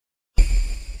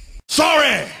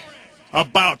Sorry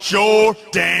about your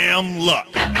damn luck.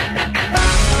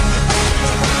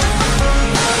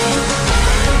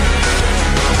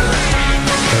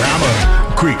 I'm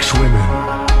a creek swimming,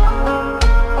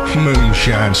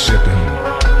 moonshine sipping,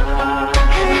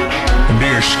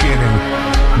 deer skinning,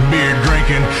 beer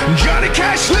drinking, Johnny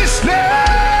Cash listening.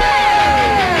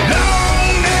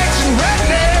 Long necks and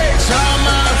rednecks are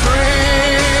my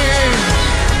friends.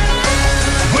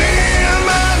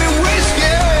 Women and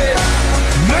whiskey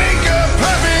make a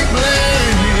perfect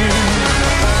blend.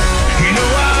 You know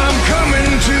I'm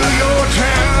coming to your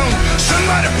town.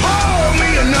 Somebody pour me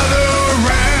another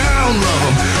round. Love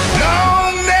 'em,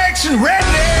 long necks and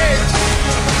rednecks.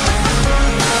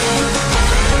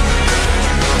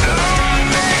 Long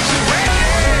necks and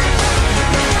rednecks.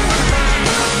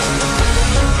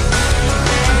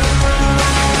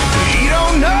 You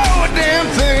don't know a damn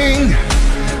thing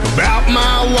about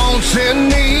my wants and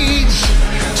needs,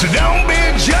 so don't be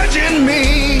judging me,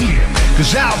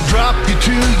 'cause I'll drop you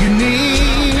to your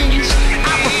knees.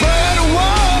 I prefer to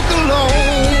walk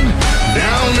alone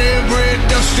down every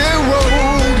dusty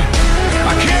road.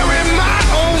 I carry my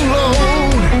own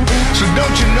load, so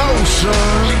don't you know,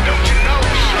 son?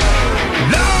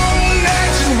 Long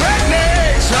necks and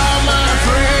rednecks are my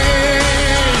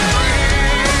friends.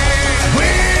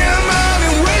 Women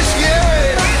and whiskey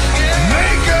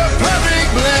make a perfect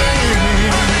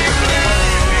blend.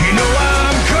 You know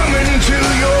I'm coming to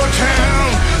your town.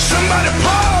 Somebody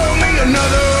pour me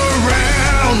another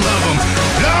round. Love 'em,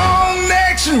 long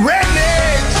necks and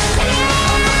rednecks.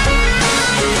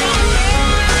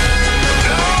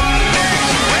 Long necks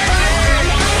and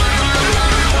rednecks.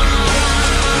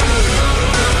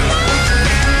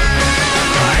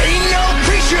 I ain't no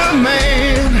preacher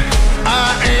man, I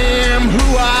am who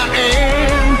I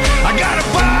am. I got a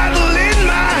bottle in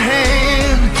my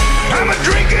hand, I'm a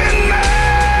drinking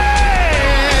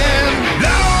man.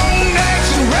 Long necks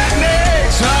and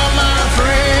rednecks are my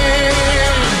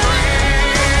friends.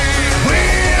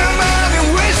 Women and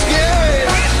whiskey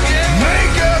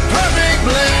make a perfect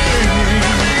blend.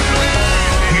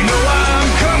 You know I'm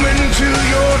coming to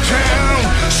your town.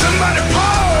 Somebody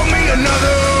pour me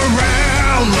another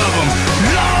round. Love 'em,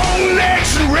 long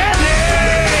necks and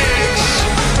rednecks.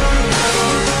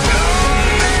 Long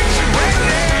necks and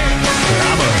rednecks.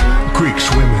 I'm a creek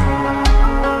swimming,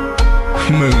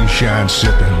 moonshine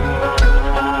sipping,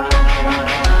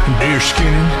 deer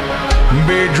skinning,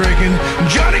 beer drinking,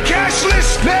 Johnny Cash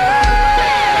listening.